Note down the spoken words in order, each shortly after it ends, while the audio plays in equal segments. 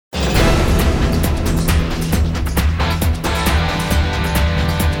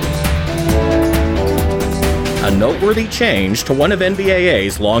noteworthy change to one of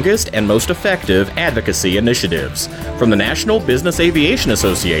NBAA's longest and most effective advocacy initiatives. From the National Business Aviation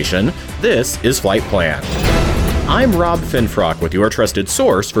Association, this is Flight Plan. I'm Rob Finfrock with your trusted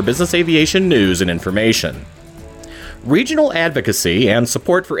source for business aviation news and information. Regional advocacy and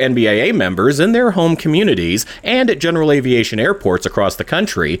support for NBAA members in their home communities and at general aviation airports across the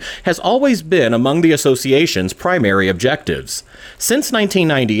country has always been among the association's primary objectives. Since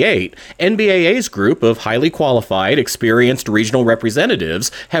 1998, NBAA's group of highly qualified, experienced regional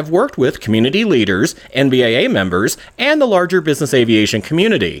representatives have worked with community leaders, NBAA members, and the larger business aviation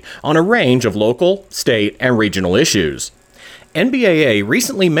community on a range of local, state, and regional issues. NBAA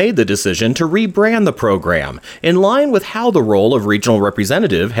recently made the decision to rebrand the program in line with how the role of regional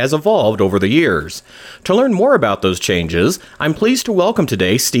representative has evolved over the years. To learn more about those changes, I'm pleased to welcome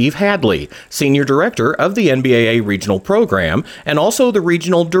today Steve Hadley, Senior Director of the NBAA Regional Program and also the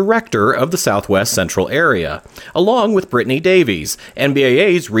Regional Director of the Southwest Central Area, along with Brittany Davies,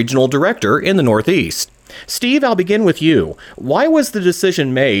 NBAA's Regional Director in the Northeast. Steve, I'll begin with you. Why was the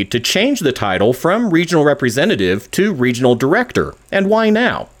decision made to change the title from Regional Representative to Regional Director, and why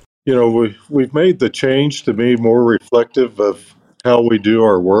now? You know, we've made the change to be more reflective of how we do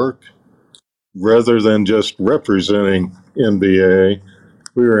our work. Rather than just representing NBAA,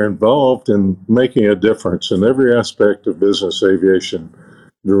 we are involved in making a difference in every aspect of business aviation,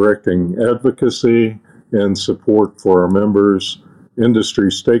 directing advocacy and support for our members, industry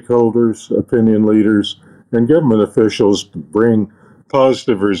stakeholders, opinion leaders, and government officials to bring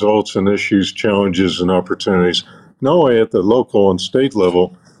positive results and issues, challenges, and opportunities, not only at the local and state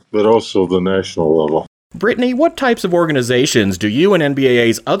level, but also the national level. Brittany, what types of organizations do you and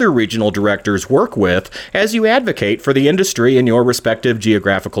NBAA's other regional directors work with as you advocate for the industry in your respective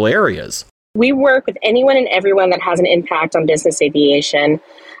geographical areas? We work with anyone and everyone that has an impact on business aviation.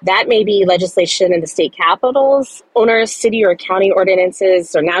 That may be legislation in the state capitals, onerous city or county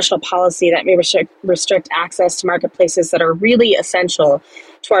ordinances, or national policy that may restrict access to marketplaces that are really essential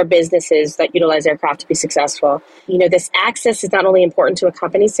to our businesses that utilize aircraft to be successful. You know, this access is not only important to a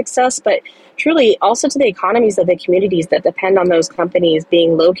company's success, but truly also to the economies of the communities that depend on those companies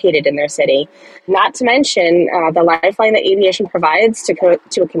being located in their city. Not to mention the lifeline that aviation provides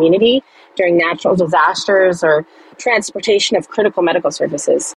to a community during natural disasters or transportation of critical medical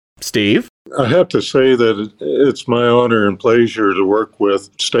services. Steve? I have to say that it's my honor and pleasure to work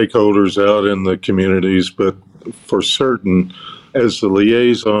with stakeholders out in the communities, but for certain, as the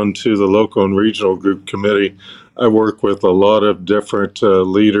liaison to the local and regional group committee, I work with a lot of different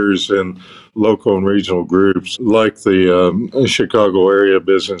leaders in local and regional groups, like the Chicago Area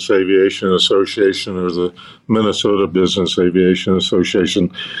Business Aviation Association or the Minnesota Business Aviation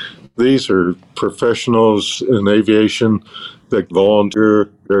Association. These are professionals in aviation that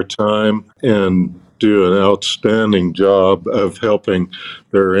volunteer their time and do an outstanding job of helping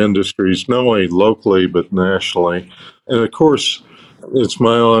their industries, not only locally, but nationally. And of course, it's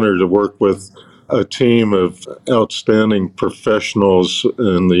my honor to work with a team of outstanding professionals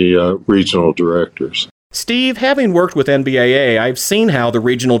and the regional directors. Steve, having worked with NBAA, I've seen how the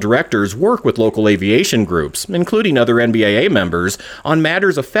regional directors work with local aviation groups, including other NBAA members, on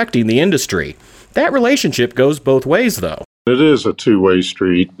matters affecting the industry. That relationship goes both ways, though. It is a two-way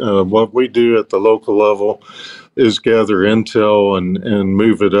street. What we do at the local level is gather intel and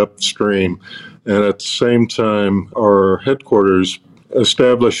move it upstream. And at the same time, our headquarters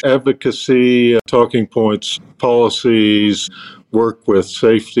establish advocacy, talking points, policies, work with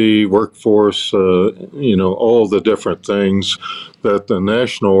safety, workforce, all the different things that the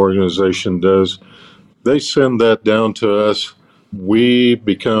national organization does. They send that down to us. We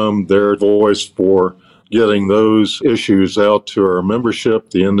become their voice for getting those issues out to our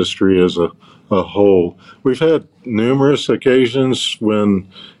membership, the industry as a whole. We've had numerous occasions when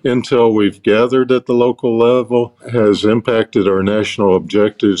intel we've gathered at the local level has impacted our national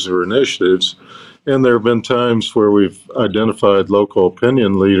objectives or initiatives. And there have been times where we've identified local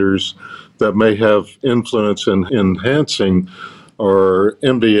opinion leaders that may have influence in enhancing our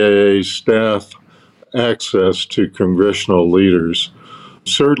NBAA staff access to congressional leaders.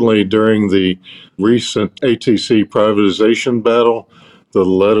 Certainly during the recent ATC privatization battle, the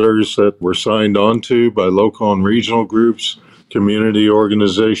letters that were signed onto by local and regional groups, community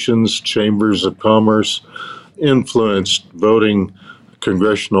organizations, chambers of commerce, influenced voting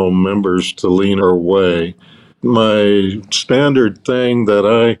congressional members to lean our way. My standard thing that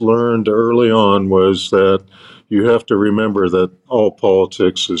I learned early on was that you have to remember that all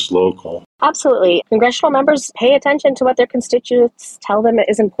politics is local. Absolutely. Congressional members pay attention to what their constituents tell them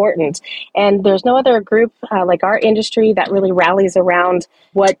is important. And there's no other group like our industry that really rallies around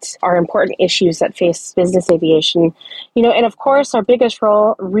what are important issues that face business aviation. And of course, our biggest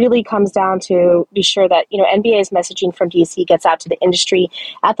role really comes down to be sure that, NBA's messaging from DC gets out to the industry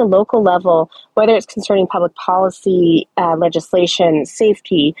at the local level, whether it's concerning public policy, legislation,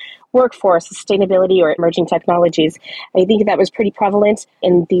 safety, workforce, sustainability, or emerging technologies. I think that was pretty prevalent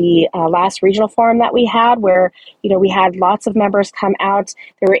in the last regional forum that we had, where we had lots of members come out.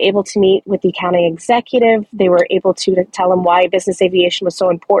 They were able to meet with the county executive. They were able to tell him why business aviation was so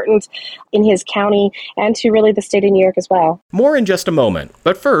important in his county and to really the state of New York as well. More in just a moment,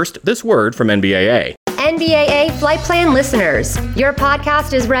 but first, this word from NBAA. NBAA Flight Plan listeners, your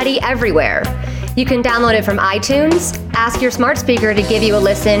podcast is ready everywhere. You can download it from iTunes, ask your smart speaker to give you a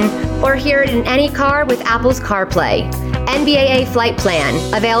listen, or hear it in any car with Apple's CarPlay. NBAA Flight Plan,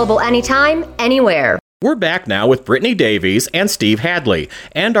 available anytime, anywhere. We're back now with Brittany Davies and Steve Hadley,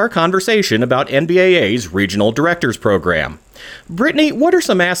 and our conversation about NBAA's Regional Directors Program. Brittany, what are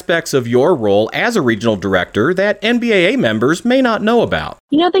some aspects of your role as a regional director that NBAA members may not know about?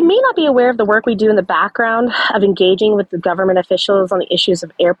 They may not be aware of the work we do in the background of engaging with the government officials on the issues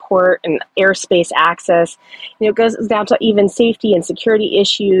of airport and airspace access. It goes down to even safety and security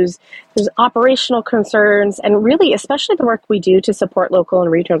issues. There's operational concerns, and really, especially the work we do to support local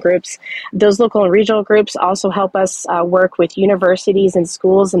and regional groups. Those local and regional groups also help us work with universities and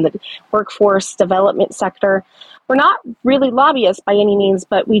schools in the workforce development sector. We're not really lobbyists by any means,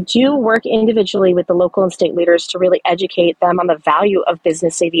 but we do work individually with the local and state leaders to really educate them on the value of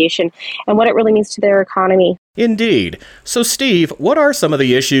business aviation and what it really means to their economy. Indeed. So, Steve, what are some of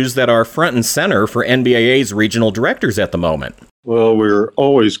the issues that are front and center for NBAA's regional directors at the moment? Well, we're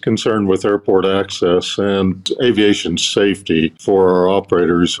always concerned with airport access, and aviation safety for our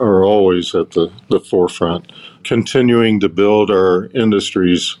operators are always at the forefront. Continuing to build our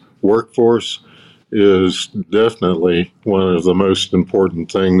industry's workforce is definitely one of the most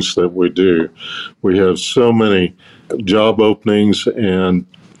important things that we do. We have so many job openings, and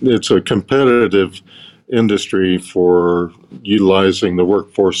it's a competitive industry for utilizing the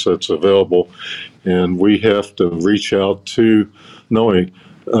workforce that's available, and we have to reach out to knowing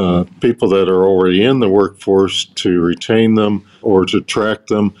people that are already in the workforce to retain them or to attract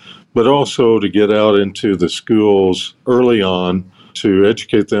them, but also to get out into the schools early on to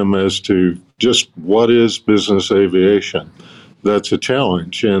educate them as to just what is business aviation. That's a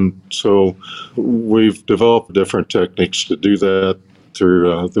challenge. And so we've developed different techniques to do that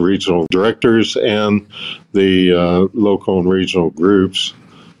through the regional directors and the local and regional groups.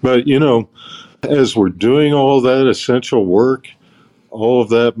 But, as we're doing all that essential work, all of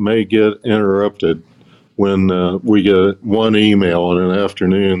that may get interrupted when we get one email in an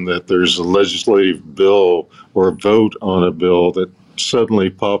afternoon that there's a legislative bill or a vote on a bill that suddenly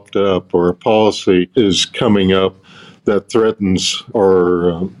popped up, or a policy is coming up that threatens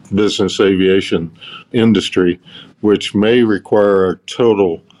our business aviation industry, which may require our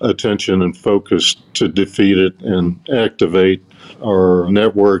total attention and focus to defeat it and activate our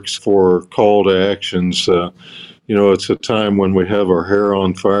networks for call to actions. It's a time when we have our hair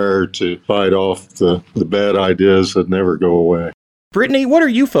on fire to fight off the bad ideas that never go away. Brittany, what are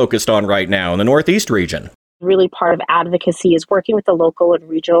you focused on right now in the Northeast region? Really part of advocacy is working with the local and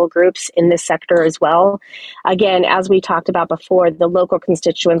regional groups in this sector as well. Again, as we talked about before, the local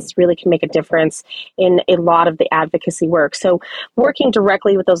constituents really can make a difference in a lot of the advocacy work. So working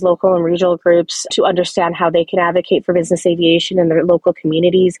directly with those local and regional groups to understand how they can advocate for business aviation in their local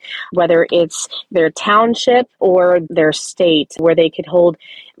communities, whether it's their township or their state, where they could hold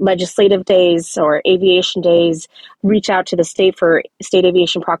legislative days or aviation days, reach out to the state for state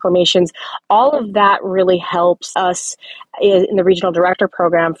aviation proclamations. All of that really helps us in the regional director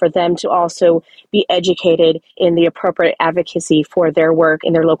program for them to also be educated in the appropriate advocacy for their work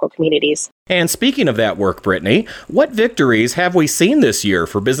in their local communities. And speaking of that work, Brittany, what victories have we seen this year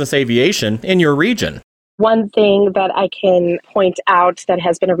for business aviation in your region? One thing that I can point out that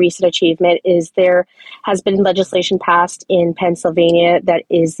has been a recent achievement is there has been legislation passed in Pennsylvania that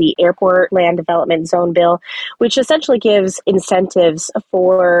is the Airport Land Development Zone Bill, which essentially gives incentives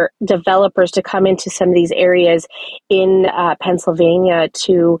for developers to come into some of these areas in Pennsylvania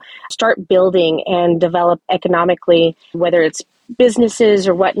to start building and develop economically, whether it's businesses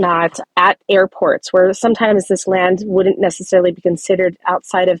or whatnot at airports, where sometimes this land wouldn't necessarily be considered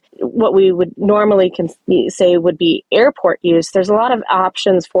outside of what we would normally say would be airport use. There's a lot of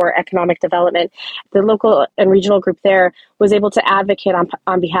options for economic development. The local and regional group there was able to advocate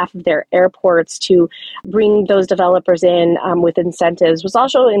on behalf of their airports to bring those developers in with incentives, which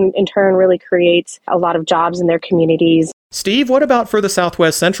also in turn really creates a lot of jobs in their communities. Steve, what about for the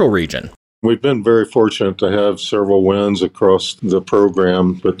Southwest Central region? We've been very fortunate to have several wins across the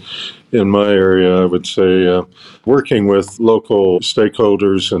program, but in my area, I would say working with local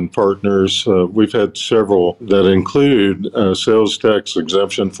stakeholders and partners, we've had several that include sales tax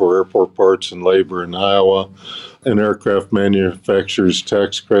exemption for airport parts and labor in Iowa, an aircraft manufacturer's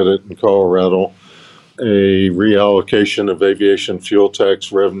tax credit in Colorado, a reallocation of aviation fuel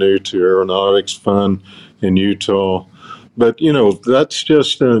tax revenue to aeronautics fund in Utah. But, that's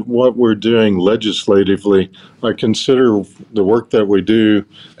just what we're doing legislatively. I consider the work that we do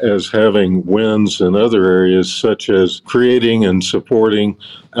as having wins in other areas, such as creating and supporting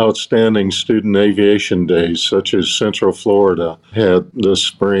outstanding student aviation days, such as Central Florida had this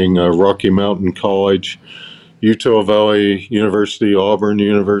spring, Rocky Mountain College, Utah Valley University, Auburn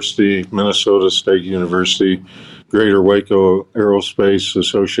University, Minnesota State University, Greater Waco Aerospace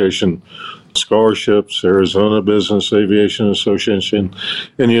Association scholarships, Arizona Business Aviation Association,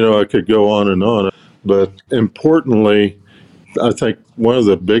 and I could go on and on. But importantly, I think one of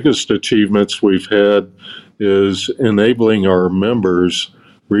the biggest achievements we've had is enabling our members,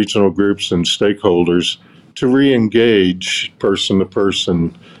 regional groups and stakeholders to re-engage person to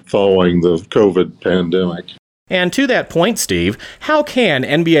person following the COVID pandemic. And to that point, Steve, how can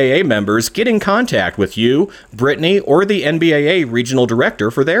NBAA members get in contact with you, Brittany, or the NBAA regional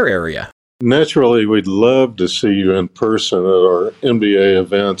director for their area? Naturally, we'd love to see you in person at our NBA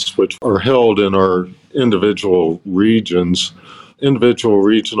events, which are held in our individual regions. Individual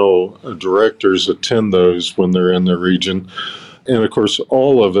regional directors attend those when they're in the region. And of course,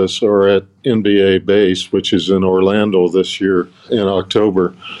 all of us are at NBA Base, which is in Orlando this year in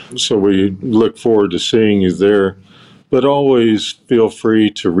October. So we look forward to seeing you there. But always feel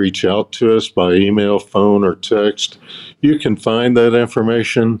free to reach out to us by email, phone, or text. You can find that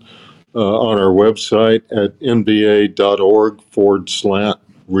information on our website at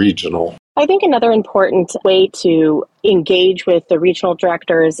nba.org/regional. I think another important way to engage with the regional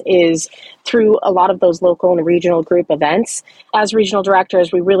directors is through a lot of those local and regional group events. As regional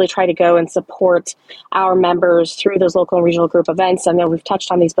directors, we really try to go and support our members through those local and regional group events. I know we've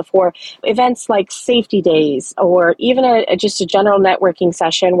touched on these before. Events like safety days, or even just a general networking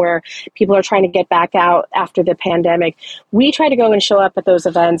session where people are trying to get back out after the pandemic. We try to go and show up at those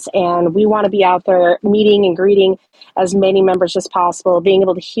events, and we want to be out there meeting and greeting as many members as possible, being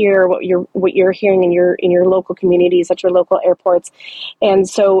able to hear what you're hearing in your local communities, at your local airports. And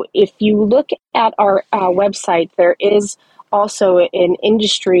so if you look at our website, there is also an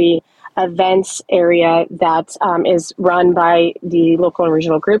industry events area that is run by the local and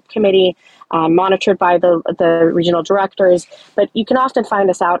regional group committee, monitored by the regional directors. But you can often find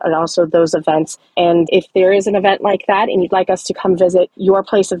us out at also those events. And if there is an event like that and you'd like us to come visit your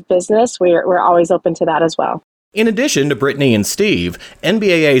place of business, we're always open to that as well. In addition to Brittany and Steve,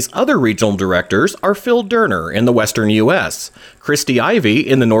 NBAA's other regional directors are Phil Durner in the Western U.S., Christy Ivey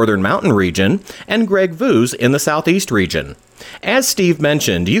in the Northern Mountain region, and Greg Voos in the Southeast region. As Steve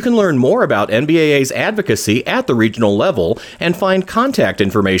mentioned, you can learn more about NBAA's advocacy at the regional level and find contact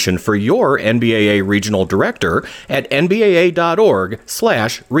information for your NBAA regional director at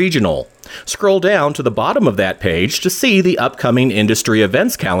nbaa.org/regional. Scroll down to the bottom of that page to see the upcoming industry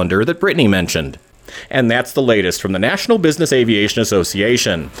events calendar that Brittany mentioned. And that's the latest from the National Business Aviation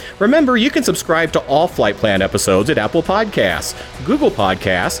Association. Remember, you can subscribe to all Flight Plan episodes at Apple Podcasts, Google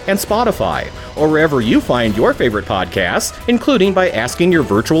Podcasts, and Spotify, or wherever you find your favorite podcasts, including by asking your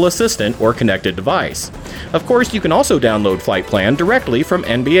virtual assistant or connected device. Of course, you can also download Flight Plan directly from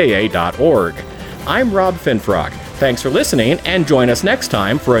nbaa.org. I'm Rob Finfrock. Thanks for listening, and join us next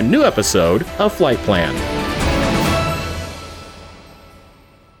time for a new episode of Flight Plan.